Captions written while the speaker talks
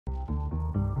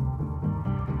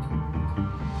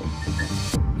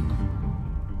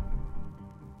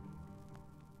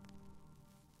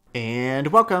And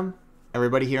welcome,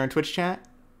 everybody here on Twitch chat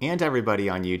and everybody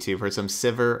on YouTube for some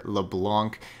Sivir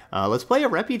LeBlanc. Let's play a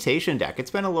Reputation deck.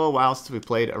 It's been a little while since we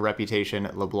played a Reputation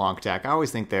LeBlanc deck. I always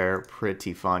think they're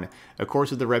pretty fun. Of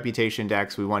course, with the Reputation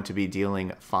decks, we want to be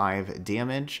dealing 5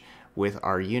 damage with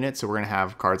our units. So we're going to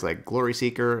have cards like Glory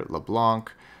Seeker,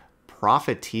 LeBlanc,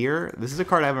 Profiteer. This is a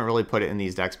card I haven't really put it in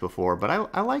these decks before, but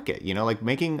I like it. You know, like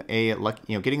making a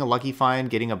getting a Lucky Find,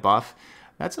 getting a buff.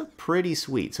 That's a pretty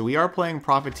sweet. So we are playing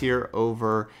Profiteer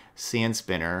over Sand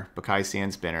Spinner. Bakai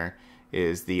Sand Spinner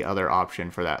is the other option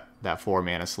for that 4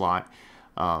 mana slot.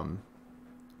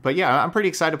 But yeah, I'm pretty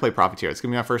excited to play Profiteer. It's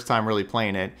gonna be my first time really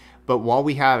playing it. But while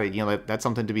we have it, you know, that's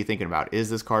something to be thinking about.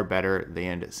 Is this card better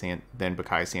than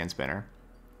Bakai Sand Spinner?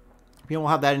 You know, we'll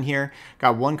have that in here.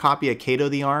 Got 1 copy of Kato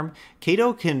the Arm.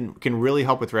 Kato can really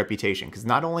help with Reputation because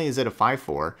not only is it a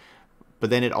 5/4. But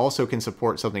then it also can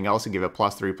support something else and give it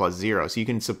 +3/+0. So you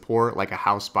can support like a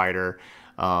House Spider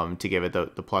to give it the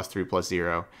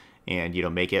 +3/+0 and, you know,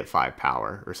 make it 5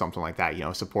 power or something like that. You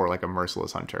know, support like a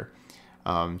Merciless Hunter.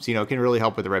 So, you know, it can really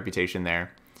help with the Reputation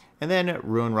there. And then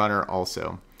Ruin Runner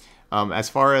also. As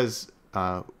far as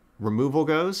removal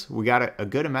goes, we got a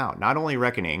good amount. Not only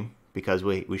Reckoning, because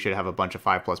we should have a bunch of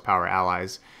 5+ power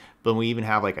allies, but we even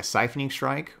have like a Siphoning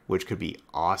Strike, which could be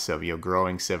awesome, you know,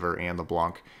 growing Sivir and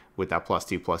LeBlanc with that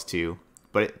 +2/+2.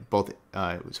 But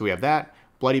so we have that,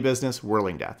 Bloody Business,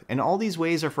 Whirling Death. And all these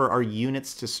ways are for our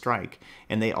units to strike,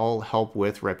 and they all help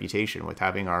with Reputation, with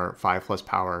having our 5+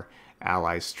 power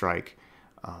allies strike.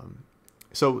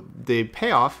 So the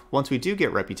payoff, once we do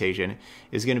get Reputation,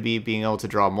 is going to be being able to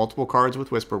draw multiple cards with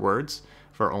Whisper Words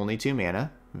for only 2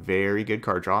 mana. Very good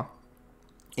card draw.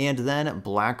 And then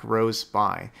Black Rose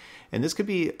Spy. And this could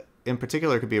be, in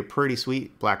particular, could be a pretty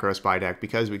sweet Black Rose Spy deck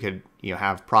because we could, you know,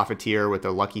 have Profiteer with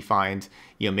a Lucky Find,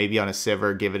 you know, maybe on a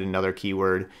Sivir, give it another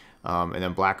keyword, and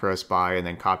then Black Rose Spy, and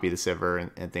then copy the Sivir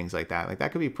and things like that. Like,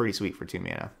 that could be pretty sweet for 2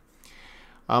 mana.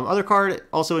 Other card,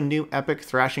 also a new epic,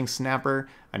 Thrashing Snapper.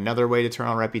 Another way to turn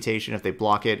on Reputation. If they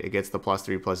block it, it gets the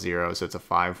 +3/+0, so it's a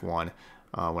 5/1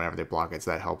 whenever they block it,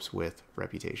 so that helps with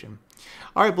Reputation.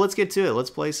 All right, but let's get to it.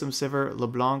 Let's play some Sivir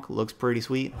LeBlanc. Looks pretty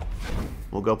sweet.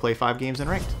 We'll go play 5 games in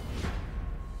ranked.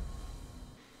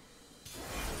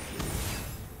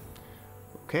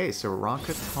 Okay,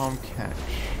 Soraka, Tahm, Kench.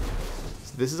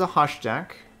 So this is a Hush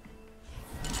deck.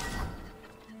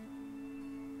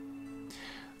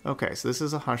 Okay, so this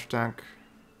is a Hush deck.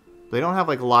 They don't have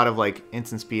like a lot of like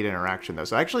instant speed interaction though.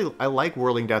 So actually, I like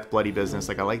Whirling Death, Bloody Business.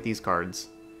 Like, I like these cards.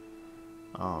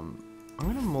 I'm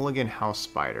gonna mulligan House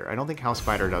Spider. I don't think House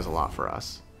Spider does a lot for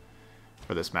us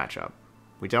for this matchup.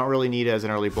 We don't really need it as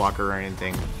an early blocker or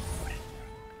anything.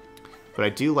 But I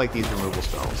do like these removal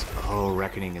spells. Oh,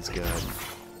 Reckoning is good.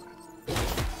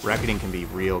 Reckoning can be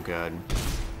real good.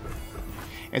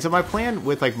 And so my plan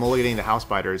with like mulliganing the House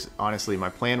Spiders, honestly, my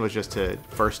plan was just to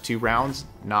first 2 rounds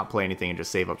not play anything and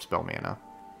just save up spell mana.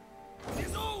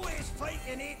 There's always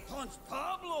fighting 8-punch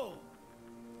Pablo.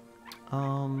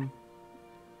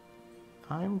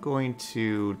 I'm going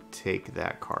to take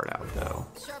that card out though.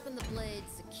 Sharpen the blade,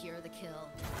 secure the kill.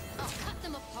 I'll cut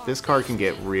them apart. This card can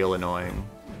get real annoying.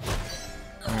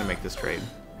 I'm gonna make this trade.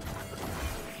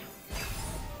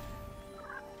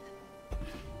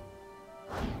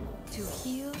 To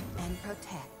heal and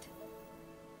protect.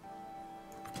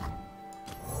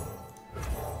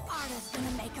 Arda's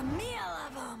gonna make a meal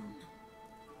of them.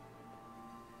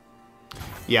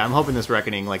 Yeah, I'm hoping this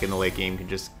Reckoning, like in the late game, can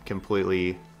just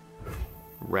completely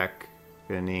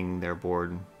Reckoning their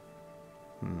board.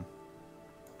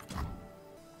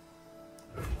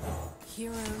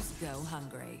 Heroes go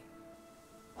hungry.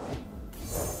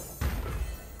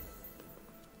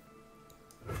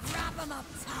 Wrap them up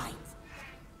tight.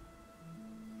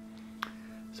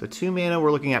 So 2 mana,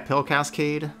 we're looking at Pale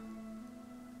Cascade,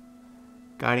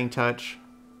 Guiding Touch.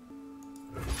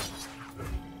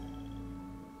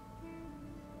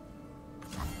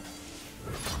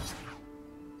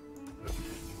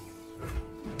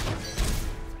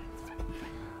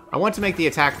 I want to make the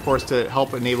attack, of course, to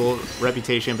help enable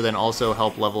Reputation, but then also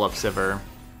help level up Sivir.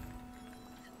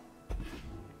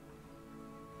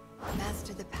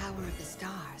 Master the power of the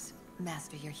stars.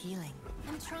 Master your healing.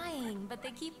 I'm trying, but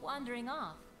they keep wandering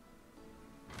off.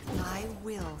 I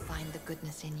will find the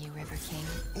goodness in you, River King.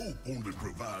 Hope only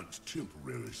provides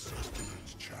temporary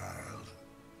sustenance, child.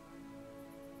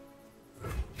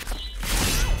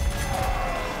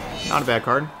 Not a bad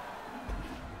card.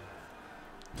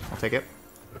 I'll take it.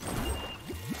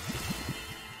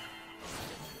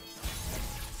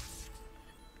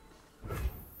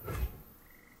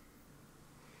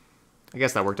 I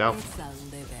guess that worked out. It's a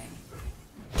living.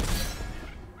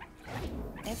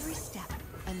 Every step,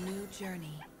 a new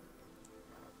journey.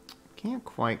 Can't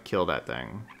quite kill that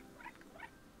thing.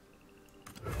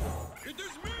 It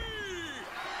is me!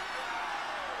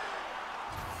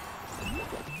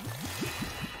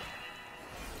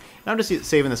 I'm just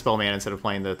saving the spell man instead of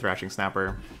playing the Thrashing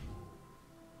Snapper.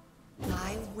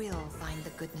 I will find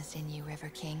the goodness in you, River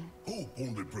King. Hope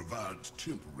only provides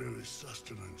temporary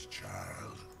sustenance,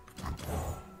 child.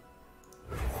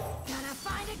 Gonna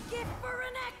find a gift for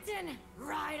Renekton,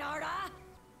 right, Arda?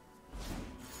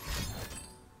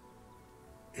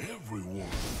 Everyone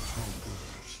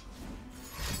hungers.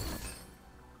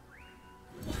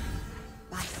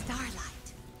 By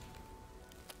starlight,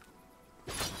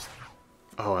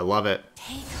 Oh, I love it.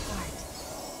 take heart.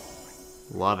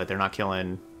 Love it. They're not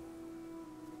killing...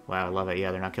 Wow, I love it.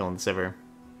 Yeah, they're not killing the Sivir.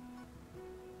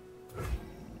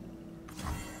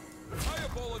 I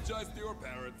apologize to your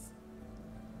parents.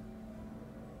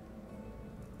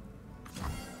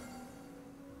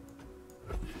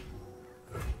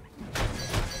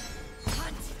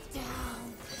 Hunt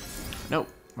down. Nope.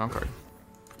 Wrong card.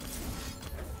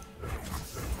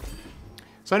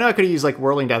 So I know I could have used like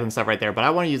Whirling Death and stuff right there, but I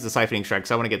want to use the Siphoning Strike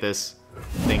because I want to get this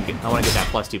thing. I want to get that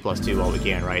 +2/+2 while we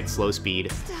can, right? Slow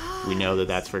speed. We know that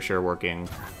that's for sure working.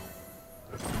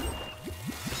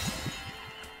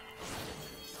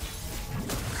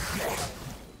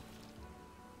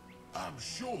 I'm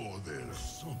sure there's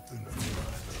something for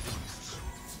us.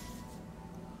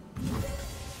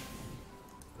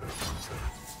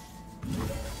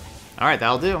 All right,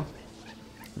 that'll do.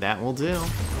 That will do.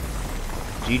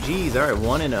 GG's. All right,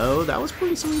 1-0. That was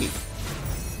pretty sweet.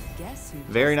 Guess who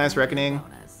Very gets nice the reckoning.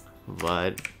 bonus?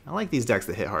 But I like these decks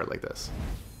that hit hard like this.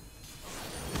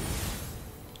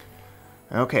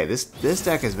 Okay, this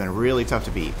deck has been really tough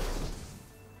to beat.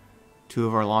 2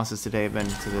 of our losses today have been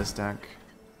to this deck.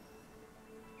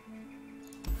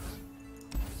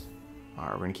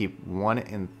 Alright, we're going to keep 1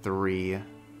 and 3.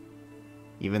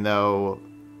 Even though...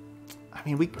 I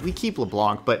mean, we keep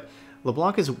LeBlanc, but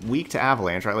LeBlanc is weak to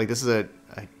Avalanche, right? Like, this is a...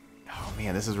 Oh,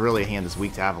 man, this is really a hand that's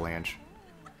weak to Avalanche.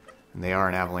 And they are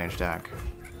an Avalanche deck.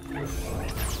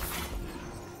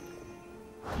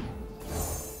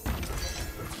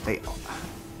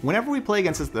 Whenever we play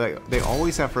against this, they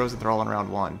always have Frozen Thrall in round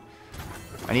 1.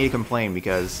 I need to complain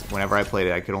because whenever I played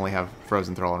it, I could only have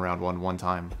Frozen Thrall in round 1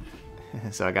 time.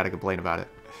 So I gotta complain about it.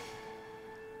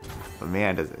 But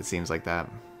man, it seems like that.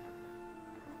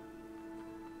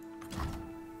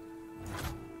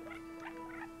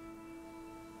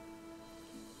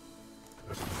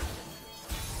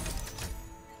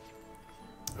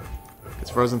 Because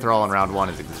Frozen Thrall in round 1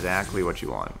 is exactly what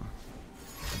you want.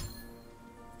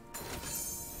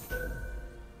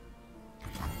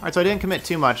 Alright, so I didn't commit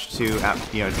too much to,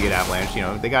 to get Avalanche. You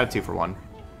know, they got a 2-for-1.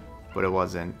 But it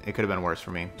wasn't. It could have been worse for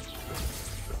me.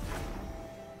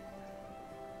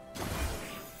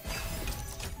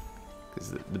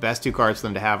 Because the best 2 cards for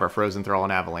them to have are Frozen Thrall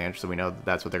and Avalanche, so we know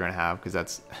that's what they're going to have. Because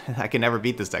that's... I can never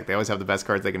beat this deck. They always have the best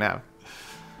cards they can have.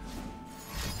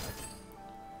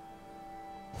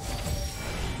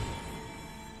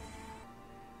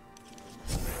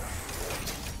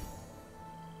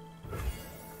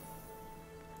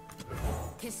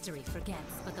 History forgets,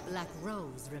 but the Black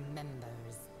Rose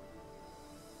remembers.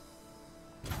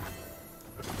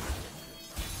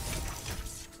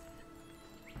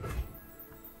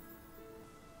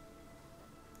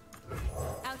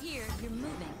 Out here, you're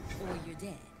moving, or you're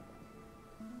dead.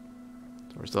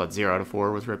 So we're still at 0 out of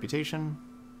 4 with Reputation.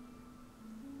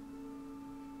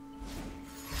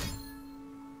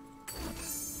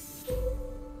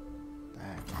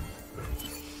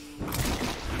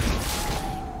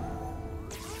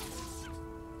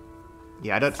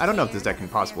 Yeah, I don't know if this deck can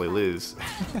possibly lose.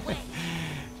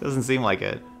 Doesn't seem like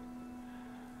it.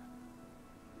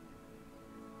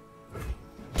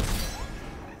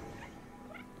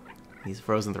 These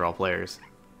Frozen Thrall players.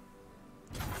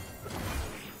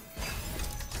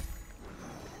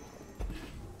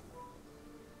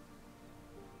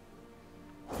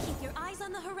 Keep your eyes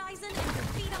on the horizon and your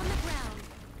feet on the ground.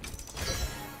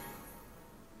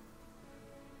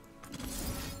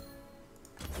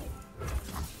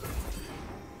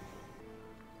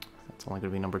 That's only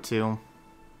going to be number 2.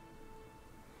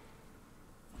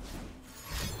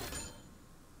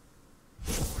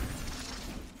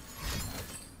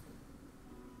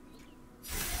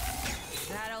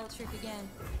 That old trick again.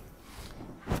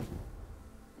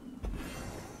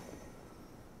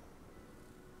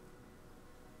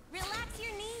 Relax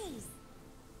your knees.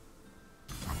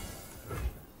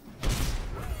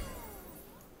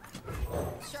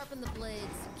 Sharpen the blades,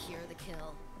 secure the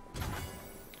kill.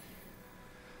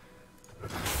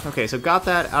 Okay, so got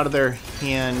that out of their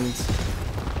hand.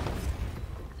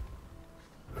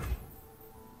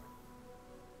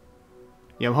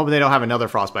 Yeah, I'm hoping they don't have another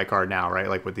Frostbite card now, right?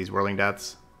 Like with these Whirling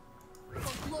Deaths.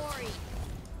 For glory,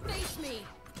 face me.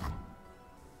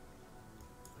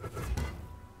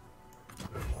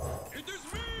 It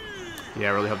is me!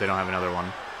 Yeah, I really hope they don't have another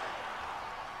one.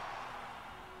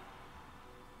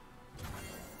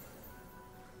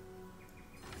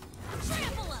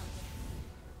 Trample him.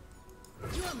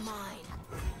 You're mine.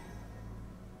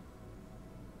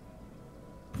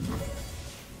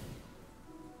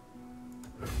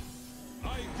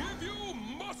 I give you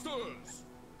muscles!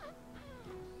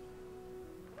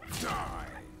 Die!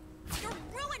 You're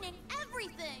ruining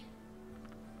everything.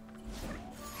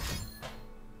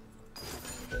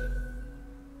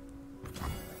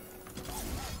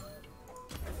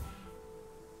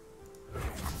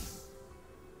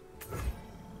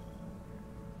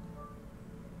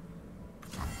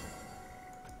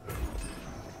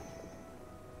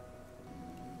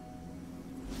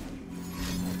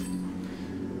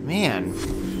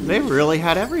 Man, they really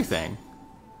had everything.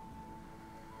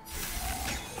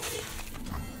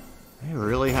 They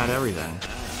really had everything.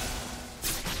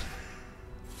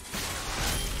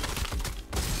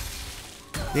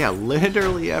 Yeah,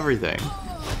 literally everything.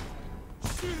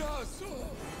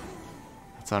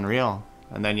 It's unreal.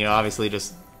 And then, you know, obviously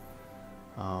just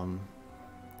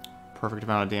perfect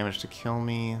amount of damage to kill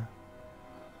me.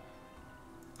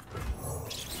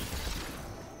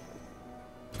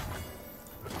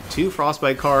 Two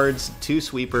Frostbite cards, two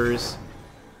Sweepers.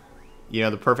 You know,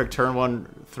 the perfect turn one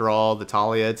Thrall, the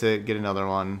Taliyah to get another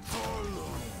one.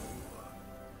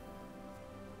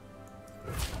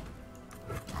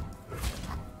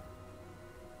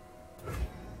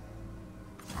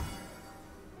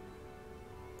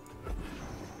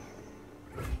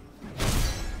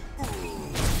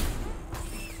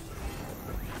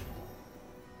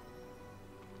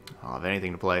 I'll have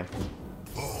anything to play.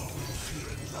 All who fear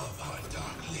and love our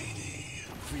dark lady.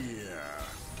 Fear.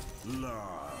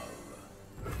 Love.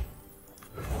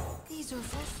 These are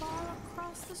for far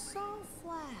across the soul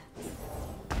flats.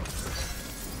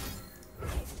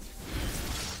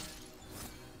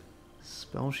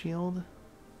 Spell Shield?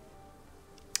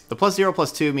 The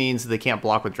 +0/+2 means they can't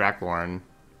block with Draklorn.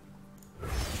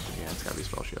 Yeah, it's gotta be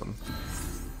Spell Shield.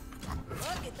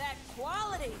 Look at that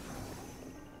quality.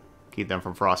 Keep them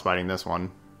from frostbiting this one.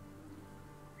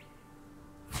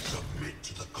 Submit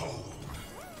to the cold.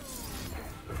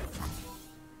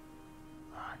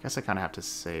 I guess I kind of have to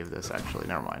save this, actually.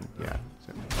 Never mind. Yeah.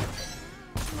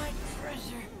 My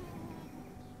treasure.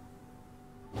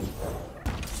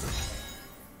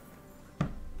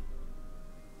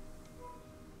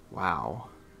 Wow.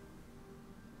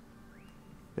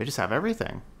 They just have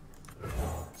everything.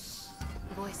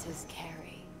 Voices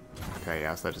carry. Okay,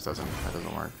 yeah, so that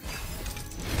doesn't work.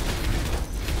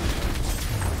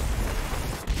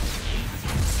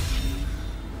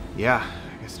 Yeah,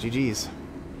 I guess GG's.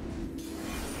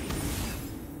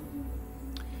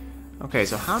 Okay,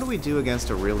 so how do we do against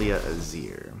Irelia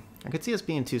Azir? I could see us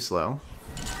being too slow.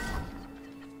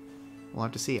 We'll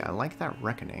have to see. I like that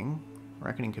Reckoning.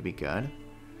 Reckoning could be good.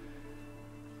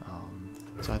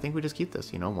 So I think we just keep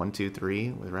this, you know, 1, 2,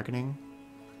 3 with Reckoning.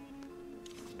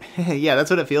 Yeah, that's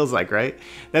what it feels like, right?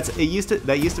 That used to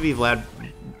be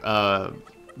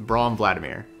Braum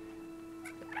Vladimir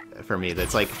for me.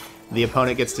 That's like the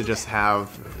opponent gets to just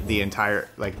have the entire,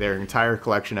 like, their entire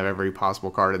collection of every possible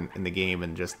card in the game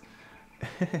and just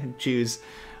choose,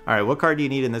 all right, what card do you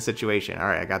need in this situation? All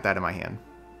right, I got that in my hand.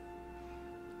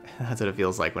 That's what it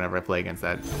feels like whenever I play against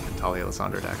that Taliyah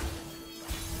Lissandra deck.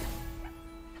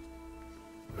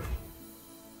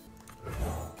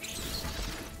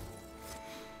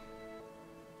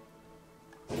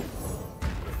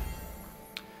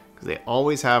 Because they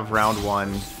always have round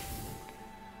 1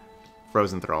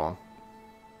 Frozen Thrall.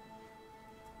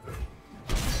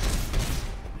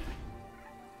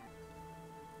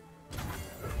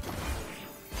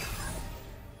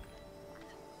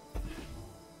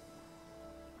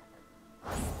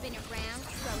 Spin it round,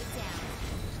 throw it down.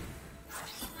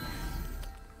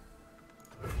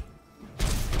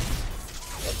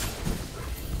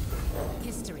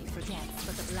 History forgets,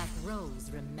 but the Black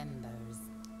Rose remembers.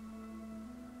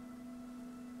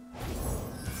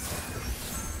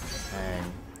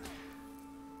 Dang.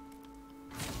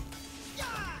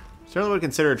 Certainly would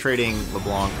consider trading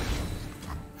LeBlanc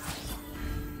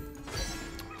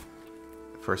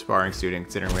for a sparring student,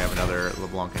 considering we have another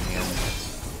LeBlanc in hand.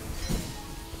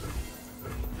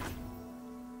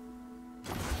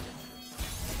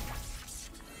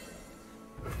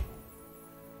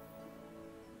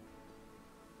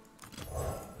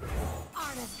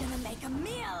 Arda's gonna make a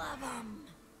meal of them.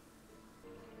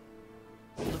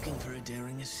 Looking for a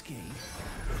daring escape?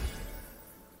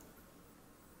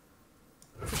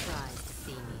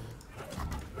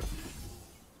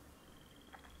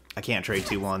 I can't trade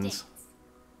 2-1s.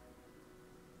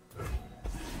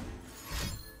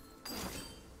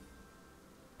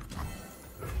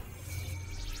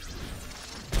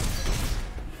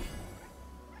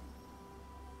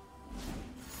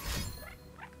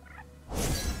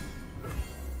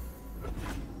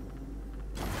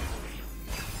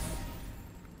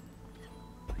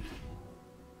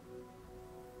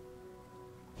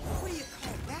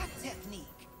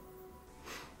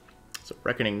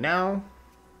 Reckoning now.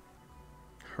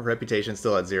 Her reputation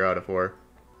still at 0 out of 4.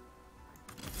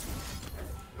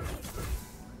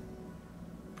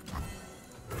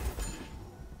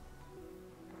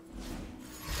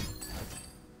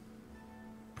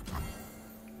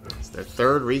 It's their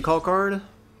 3rd recall card.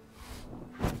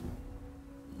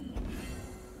 I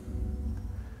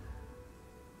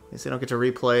guess they don't get to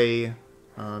replay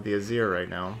the Azir right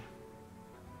now.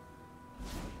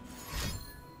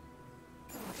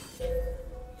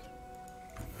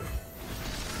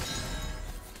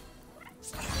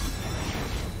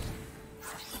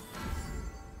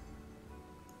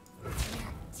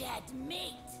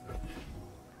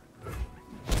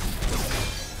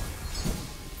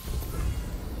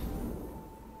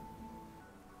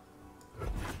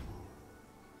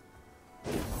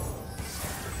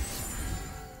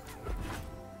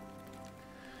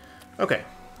 Okay,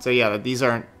 so yeah, these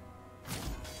aren't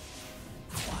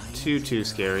too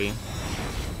scary.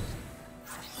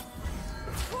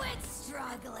 Quit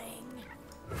struggling.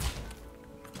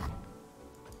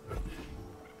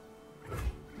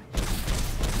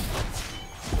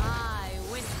 I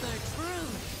whisper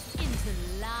truth into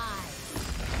lies.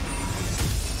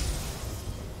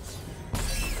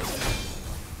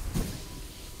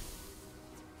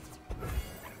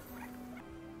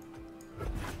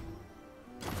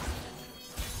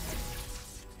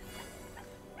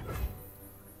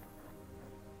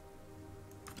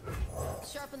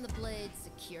 Sharpen the blade,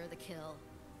 secure the kill.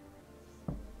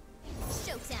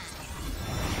 Showtime!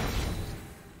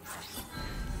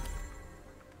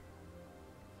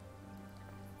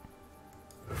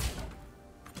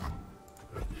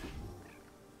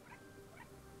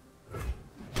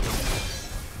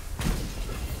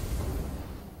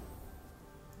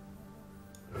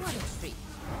 What a treat.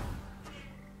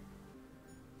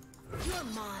 You're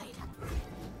mine.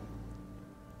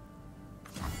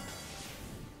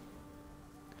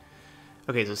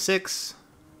 Okay, so 6,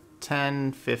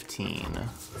 10, 15.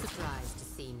 Surprised to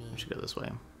see me. I should go this way.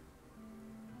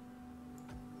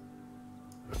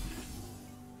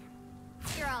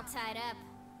 You're all tied up.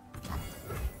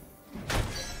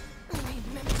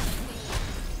 Remember me.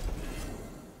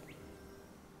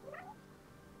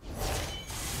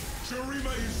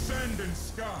 Shurima is sand and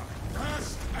sky,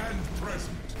 past and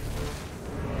present.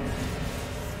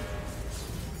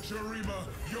 Shurima,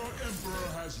 your emperor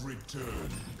has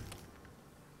returned.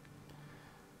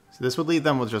 So this would leave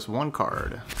them with just 1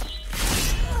 card.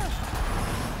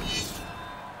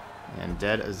 And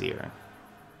dead Azir.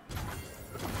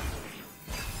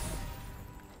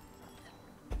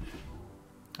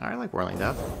 I like Whirling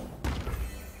Death.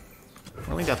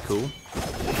 Whirling Death cool.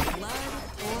 Blood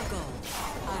or gold,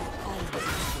 I've always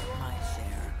get my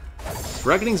share.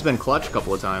 Reckoning's been clutch a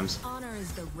couple of times. Honor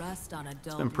is the rust on a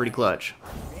dull Been pretty blade. clutch.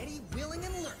 Ready, willing,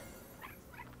 and learn.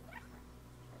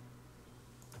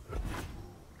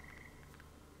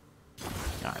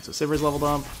 Alright, so Sivir's leveled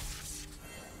up.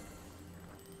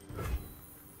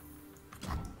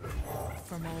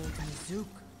 From old Zook,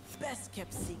 best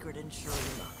kept secret in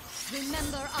Shurima.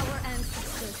 Remember our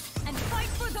ancestors and fight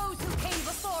for those who came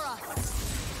before us.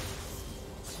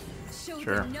 Show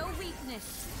Sure. them no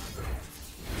weakness.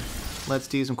 Let's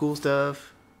do some cool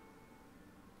stuff.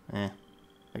 I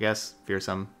guess.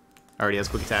 Fearsome. Already has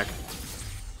quick attack.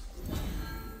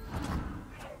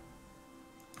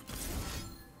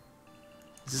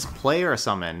 Is this a play or a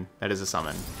summon? That is a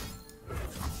summon.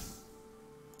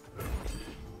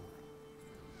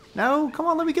 No, come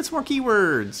on, let me get some more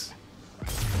keywords.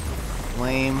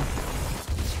 Lame.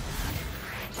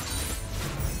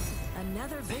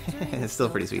 Another victory. It's still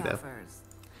pretty sweet, though. Suffers.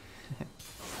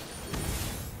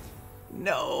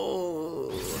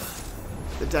 No.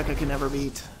 The deck I can never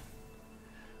beat.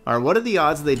 Alright, what are the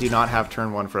odds they do not have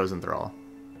turn 1 Frozen Thrall?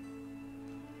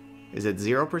 Is it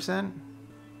 0%?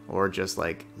 Or just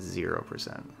like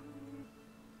 0%?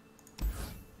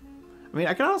 I mean,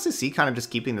 I can honestly see kind of just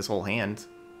keeping this whole hand.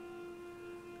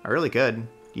 I really could.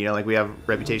 You know, like we have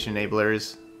Reputation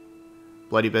Enablers.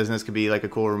 Bloody Business could be like a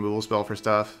cool removal spell for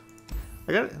stuff.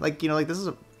 I got, like, you know, like this is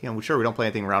a, you know, sure we don't play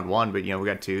anything round 1, but you know, we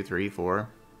got 2, 3, 4.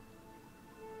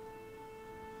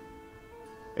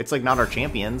 It's like not our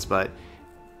champions, but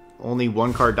only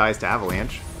 1 card dies to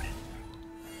Avalanche.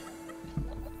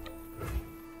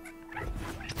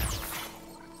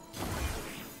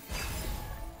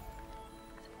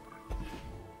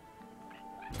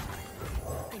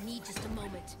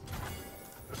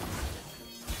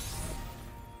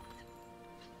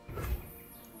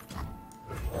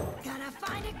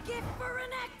 A gift for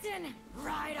Renekton!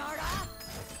 Right, Arda?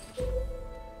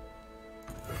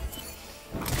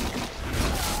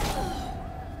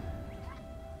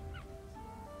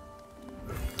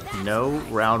 No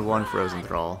round 1 Frozen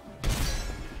Thrall.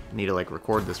 Need to like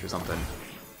record this or something.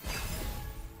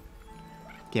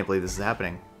 Can't believe this is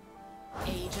happening.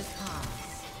 Ages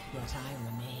pass, yet I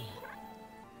remain.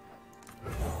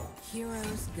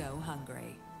 Heroes go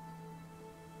hungry.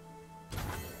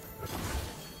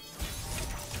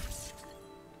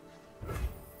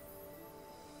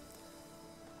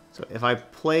 So if I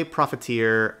play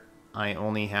Profiteer, I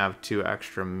only have 2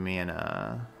 extra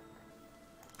mana.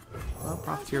 Well,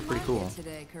 Profiteer pretty cool.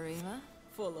 Today, Karima,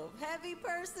 full of heavy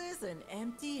purses and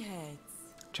empty heads.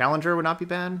 Challenger would not be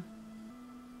bad.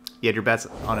 You had your bets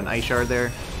on an Ice Shard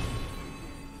there.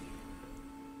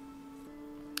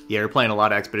 Yeah, you're playing a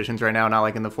lot of Expeditions right now, not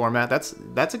like in the format. That's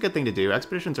a good thing to do.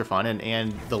 Expeditions are fun,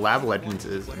 and the Lab Legends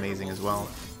is amazing as well.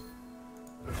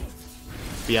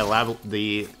 But yeah,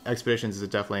 the Expeditions is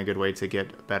definitely a good way to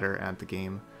get better at the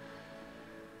game.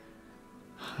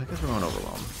 I guess we're going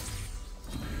Overwhelm.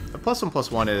 The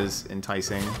 +1/+1 is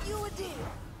enticing.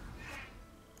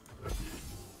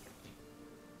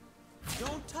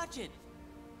 Don't touch it.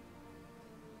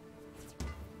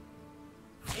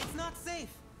 It's not safe.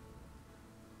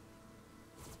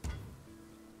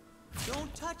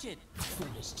 Don't touch it.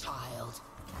 Foolish child.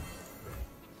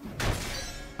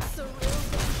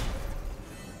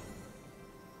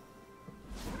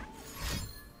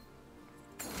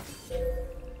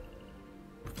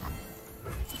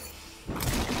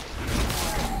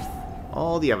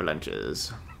 All the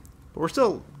avalanches, but we're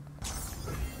still,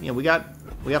 you know, we got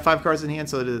 5 cards in hand,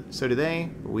 so do they.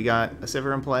 We got a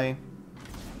Sivir in play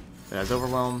that has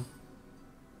Overwhelm.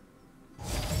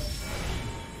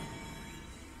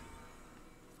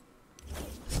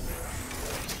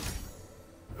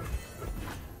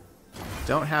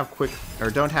 Don't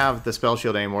have the spell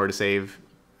shield anymore to save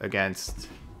against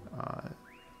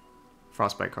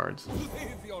frostbite cards. Leave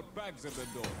your bags at the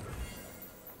door.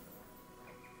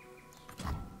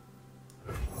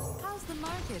 How's the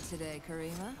market today,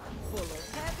 Karima? Full of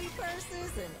heavy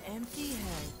purses and empty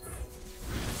heads.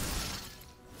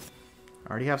 I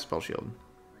already have spell shield.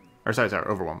 Or sorry,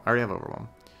 Overwhelm. I already have Overwhelm.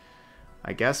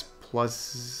 I guess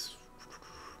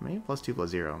maybe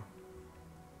 +2/+0.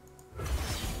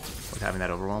 With having that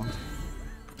Overwhelm.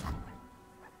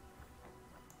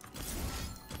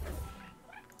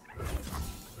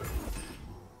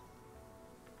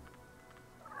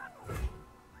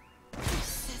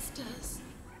 Sisters.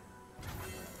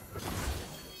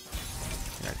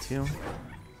 Got 2.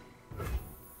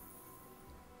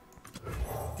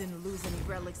 Didn't lose any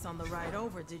relics on the ride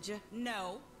over, did you?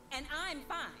 No, and I'm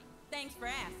fine. Thanks for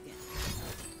asking.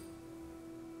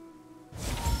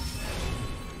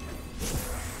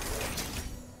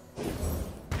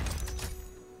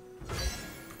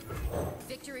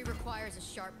 Victory requires a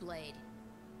sharp blade.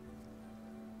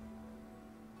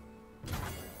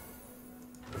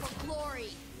 For glory!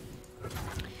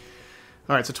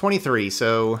 Alright, so 23,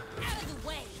 so Out of the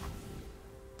way!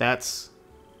 that's...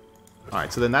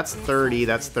 Alright, so then that's 30,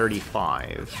 that's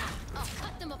 35. I'll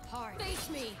cut them apart. Face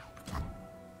me!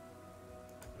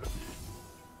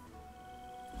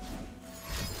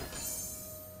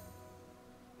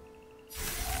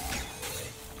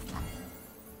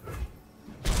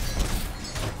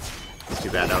 Too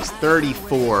bad, that was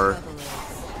 34.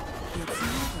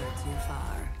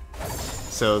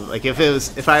 So, like,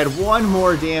 if I had 1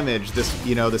 more damage, this,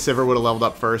 you know, the Sivir would have leveled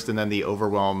up first, and then the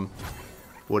Overwhelm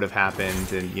would have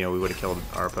happened, and, you know, we would have killed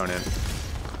our opponent.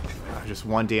 Just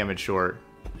 1 damage short.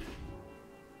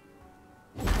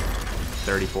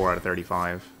 34 out of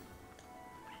 35.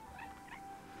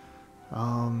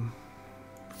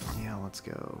 Yeah, let's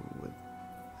go with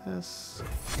this.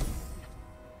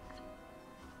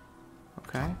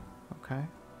 Okay, okay.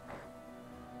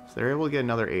 So they're able to get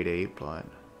another 8/8, but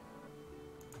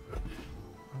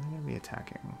are they going to be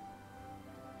attacking?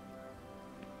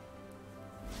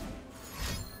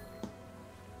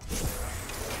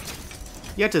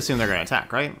 You have to assume they're going to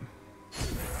attack, right?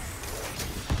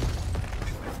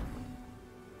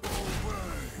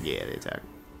 Yeah, they attack.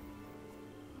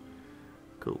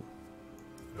 Cool.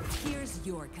 Here's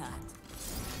your cut.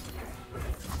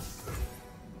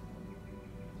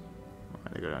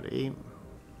 They go down to 8.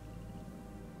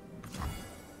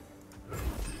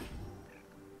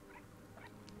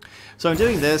 So I'm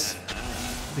doing this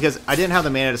because I didn't have the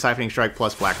mana to Siphoning Strike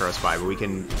plus Black Arrow Spy, but we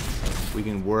can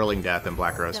Whirling Death and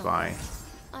Black Arrow Spy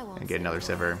and get another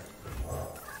Sivir.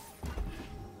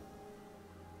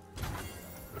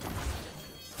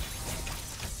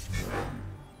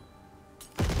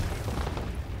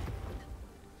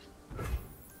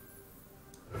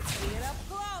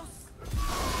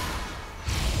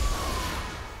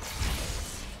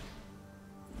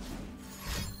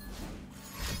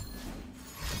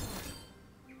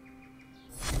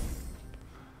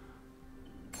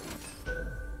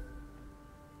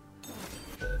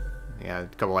 Yeah, a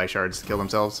couple ice shards to kill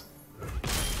themselves.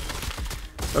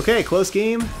 Okay, close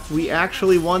game. We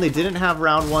actually won. They didn't have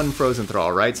round 1 Frozen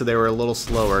Thrall, right? So they were a little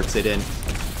slower because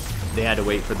they had to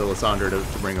wait for the Lissandra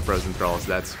to bring a Frozen Thrall, so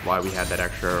that's why we had that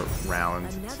extra round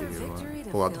to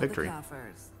pull out the victory.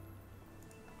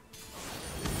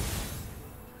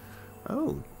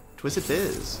 Oh, Twisted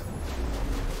Fizz.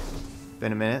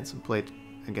 Been a minute since we played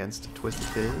against Twisted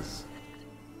Fizz.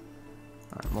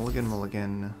 Alright,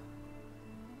 mulligan.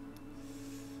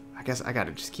 I guess I gotta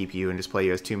just keep you and just play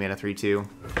you as 2 mana 3/2.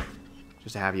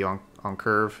 Just to have you on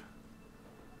curve.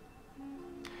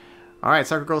 Alright,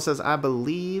 Soccer Girl says, I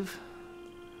believe...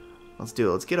 Let's do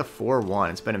it. Let's get a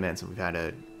 4-1. It's been a minute since we've had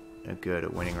a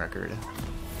good winning record.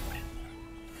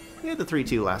 We had the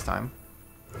 3-2 last time.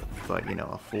 But, you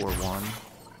know, a 4-1.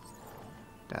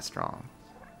 That's strong.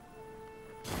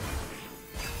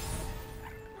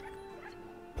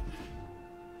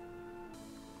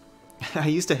 I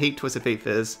used to hate Twisted Fate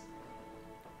Fizz.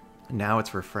 Now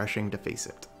it's refreshing to face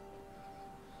it.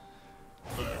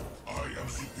 I am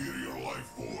superior life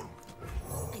form.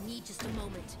 I need just a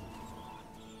moment.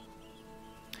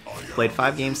 Played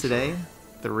 5 games today.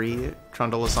 3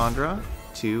 Trundle Lissandra,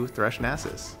 2 Thresh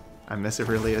Nasus. I miss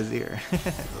Irelia Azir.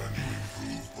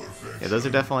 Yeah, those are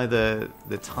definitely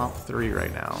the top 3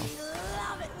 right now.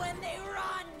 Love it when they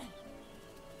run.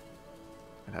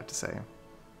 I'd have to say.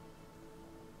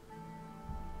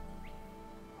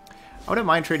 I wouldn't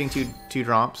mind trading two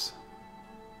drops.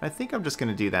 I think I'm just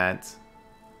gonna do that.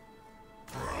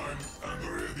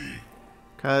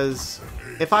 Cause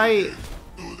if I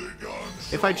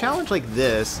challenge like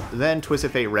this, then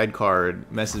Twisted Fate red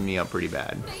card messes me up pretty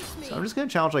bad. So I'm just gonna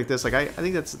challenge like this. Like I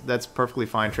think that's perfectly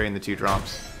fine trading the 2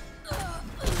 drops.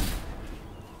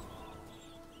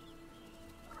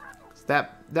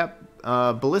 That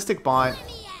ballistic bot,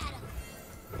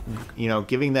 you know,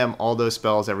 giving them all those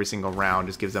spells every single round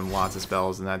just gives them lots of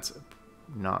spells, and that's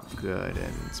not good.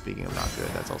 And speaking of not good,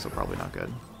 that's also probably not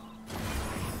good.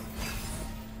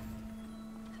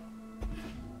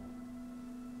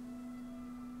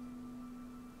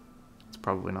 It's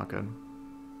probably not good.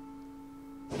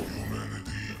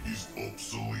 Humanity is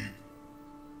obsolete.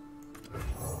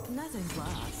 Nothing's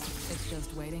lost. It's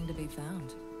just waiting to be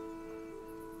found.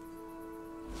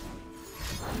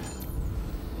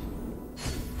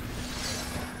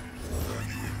 Can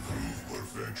you improve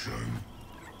perfection?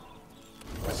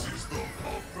 System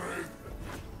upgrade.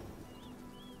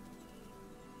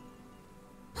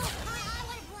 I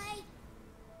want to play.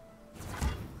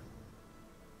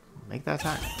 Make that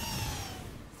attack.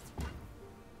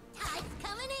 Tide's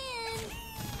coming in.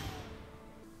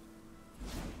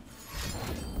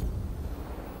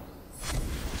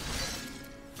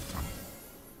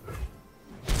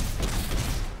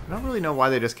 I don't really know why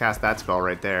they just cast that spell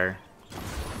right there.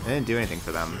 It didn't do anything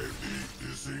for them.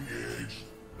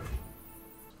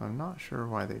 I'm not sure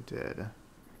why they did.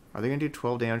 Are they going to do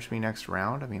 12 damage to me next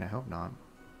round? I mean, I hope not.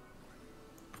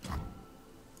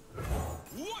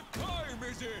 What time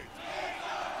is it?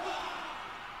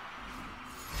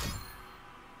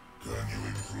 Can you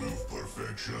improve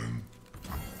perfection?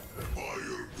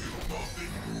 Fire till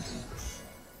nothing moves.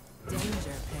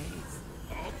 Danger pays.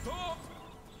 Up top.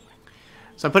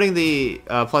 So I'm putting the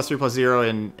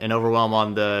 +3/+0 in Overwhelm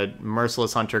on the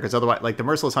Merciless Hunter, because otherwise, like, the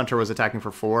Merciless Hunter was attacking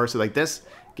for 4, so like this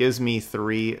gives me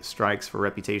 3 strikes for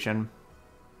Reputation.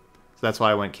 So that's why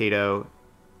I went Kato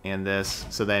and this.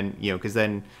 So then, you know, because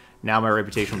then now my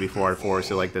Reputation will be 4 out of 4,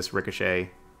 so like this Ricochet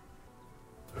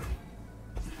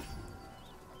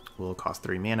will cost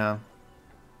 3 mana,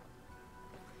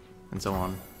 and so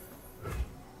on.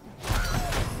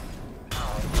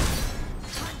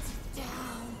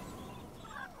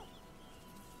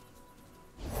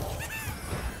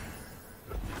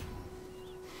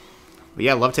 But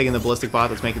yeah, I love taking the Ballistic Bot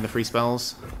that's making the free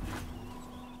spells.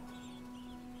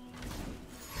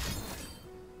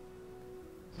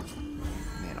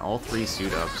 Man, all 3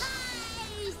 suit ups.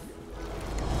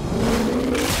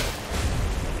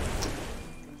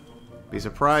 Be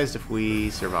surprised if we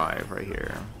survive right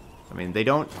here. I mean,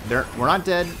 we're not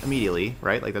dead immediately,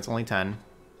 right? Like, that's only 10.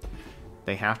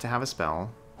 They have to have a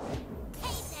spell.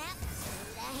 Hey, Snap.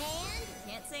 The hand.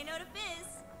 Can't say no to Fizz.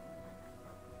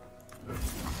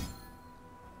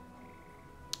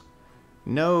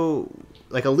 No,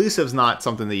 like, Elusive's not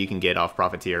something that you can get off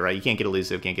Profiteer, right? You can't get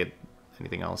Elusive, can't get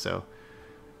anything else, so...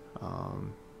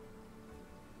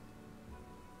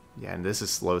 yeah, and this is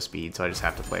slow speed, so I just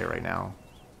have to play it right now.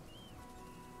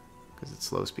 Because it's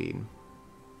slow speed.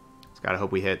 Just gotta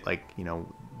hope we hit, like, you know,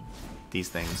 these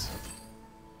things.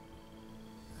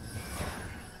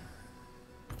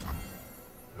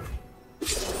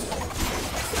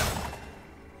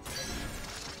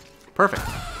 Perfect.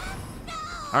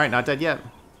 Alright, not dead yet.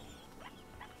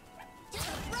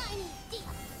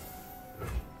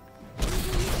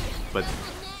 But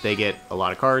they get a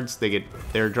lot of cards.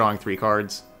 They're drawing 3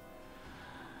 cards.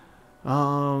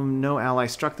 No ally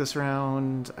struck this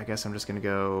round. I guess I'm just gonna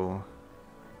go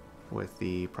with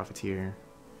the Profiteer.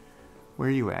 Where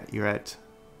are you at? You're at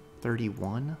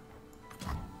 31?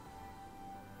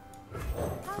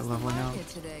 For leveling out.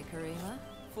 Today, Shurima?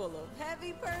 Full of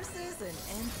heavy purses and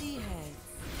empty heads.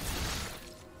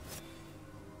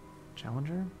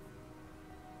 Challenger?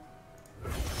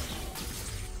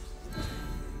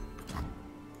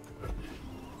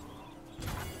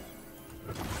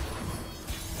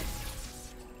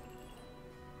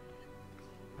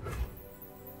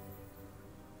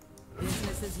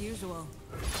 Business as usual.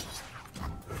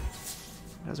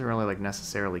 Doesn't really like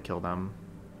necessarily kill them.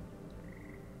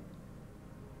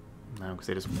 No, because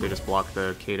they just block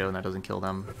the Kato and that doesn't kill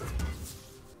them.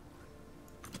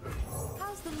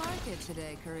 How's the market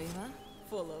today, Shurima?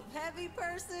 Full of heavy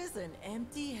purses and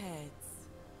empty heads.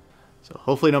 So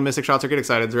hopefully no Mystic Shots or Get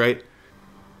Excited, right?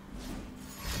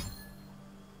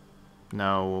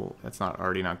 No, that's not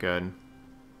already not good.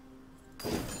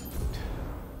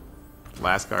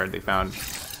 Last card they found.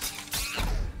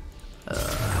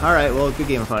 Alright, well, good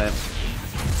game, opponent.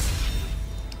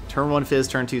 Turn 1 Fizz,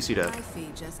 turn 2 Suda.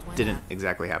 Didn't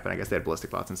exactly happen. I guess they had Ballistic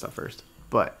Bots and stuff first.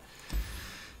 But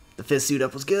the Fizz suit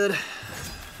up was good.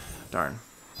 Darn.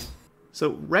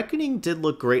 So Reckoning did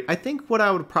look great. I think what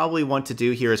I would probably want to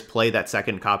do here is play that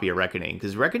second copy of Reckoning.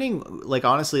 Because Reckoning, like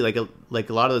honestly, like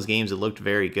a lot of those games, it looked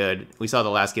very good. We saw the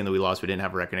last game that we lost, we didn't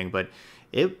have Reckoning, but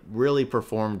it really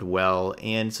performed well.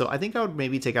 And so I think I would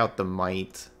maybe take out the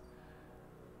Might.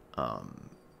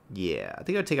 Yeah, I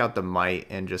think I'd take out the Might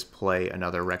and just play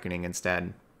another Reckoning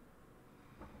instead.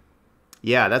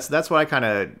 Yeah, that's what I kind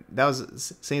of... That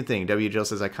was same thing. W. Jill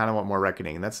says, I kind of want more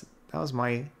Reckoning. That was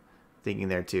my thinking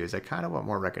there, too, is I kind of want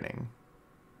more Reckoning.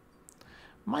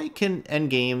 Might can end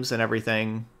games and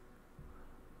everything,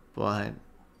 but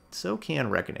so can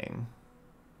Reckoning.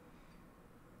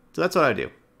 So that's what I do.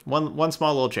 One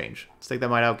small little change. Let's take that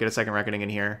Might out, get a second Reckoning in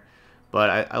here.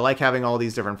 But I like having all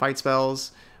these different fight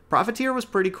spells. Profiteer was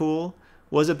pretty cool.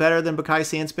 Was it better than Bakai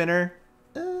Sandspinner?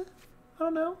 I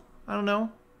don't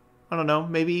know.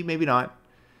 Maybe not.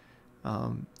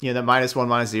 You know, that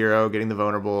 -1, -0, getting the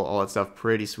vulnerable, all that stuff,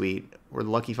 pretty sweet. Were the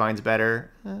Lucky Finds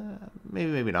better?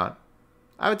 Maybe not.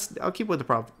 I'll keep with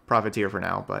the Profiteer for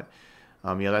now, but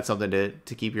you know, that's something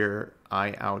to keep your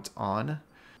eye out on.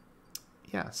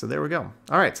 Yeah, so there we go.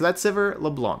 All right, so that's Sivir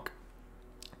LeBlanc.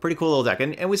 Pretty cool little deck.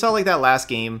 And we saw like that last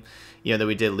game, you know, that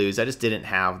we did lose. I just didn't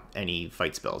have any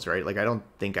fight spells, right? Like I don't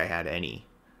think I had any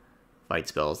fight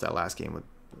spells that last game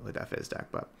with that Fizz deck.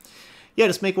 But yeah,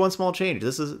 just make one small change.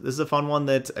 This is a fun one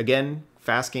that, again,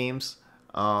 fast games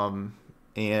and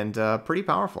pretty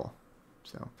powerful.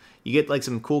 So you get like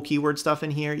some cool keyword stuff in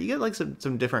here. You get like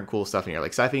some different cool stuff in here.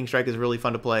 Like Siphoning Strike is really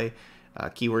fun to play.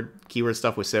 Keyword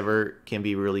stuff with Sivir can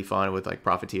be really fun with like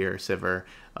Profiteer, Sivir,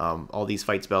 all these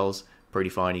fight spells. Pretty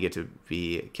fun. You get to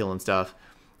be killing stuff.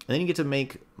 And then you get to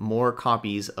make more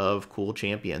copies of cool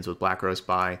champions with Black Rose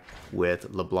Spy,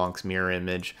 with LeBlanc's Mirror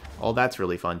Image. All that's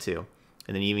really fun too.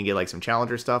 And then you even get like some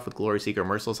Challenger stuff with Glory Seeker,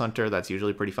 Merciless Hunter. That's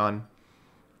usually pretty fun.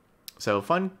 So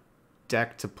fun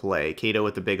deck to play. Kato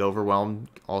with the big Overwhelm,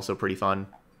 also pretty fun.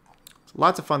 So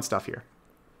lots of fun stuff here.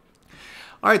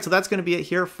 Alright, so that's going to be it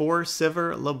here for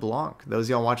Sivir LeBlanc. Those of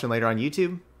y'all watching later on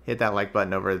YouTube, hit that like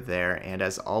button over there. And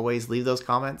as always, leave those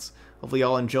comments. Hopefully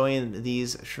y'all enjoying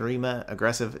these Shurima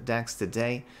aggressive decks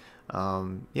today.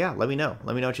 Yeah, let me know.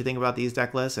 Let me know what you think about these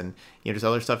deck lists and just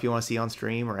other stuff you want to see on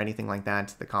stream or anything like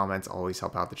that. The comments always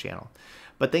help out the channel.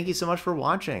 But thank you so much for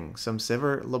watching some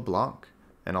Sivir LeBlanc,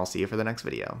 and I'll see you for the next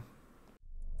video.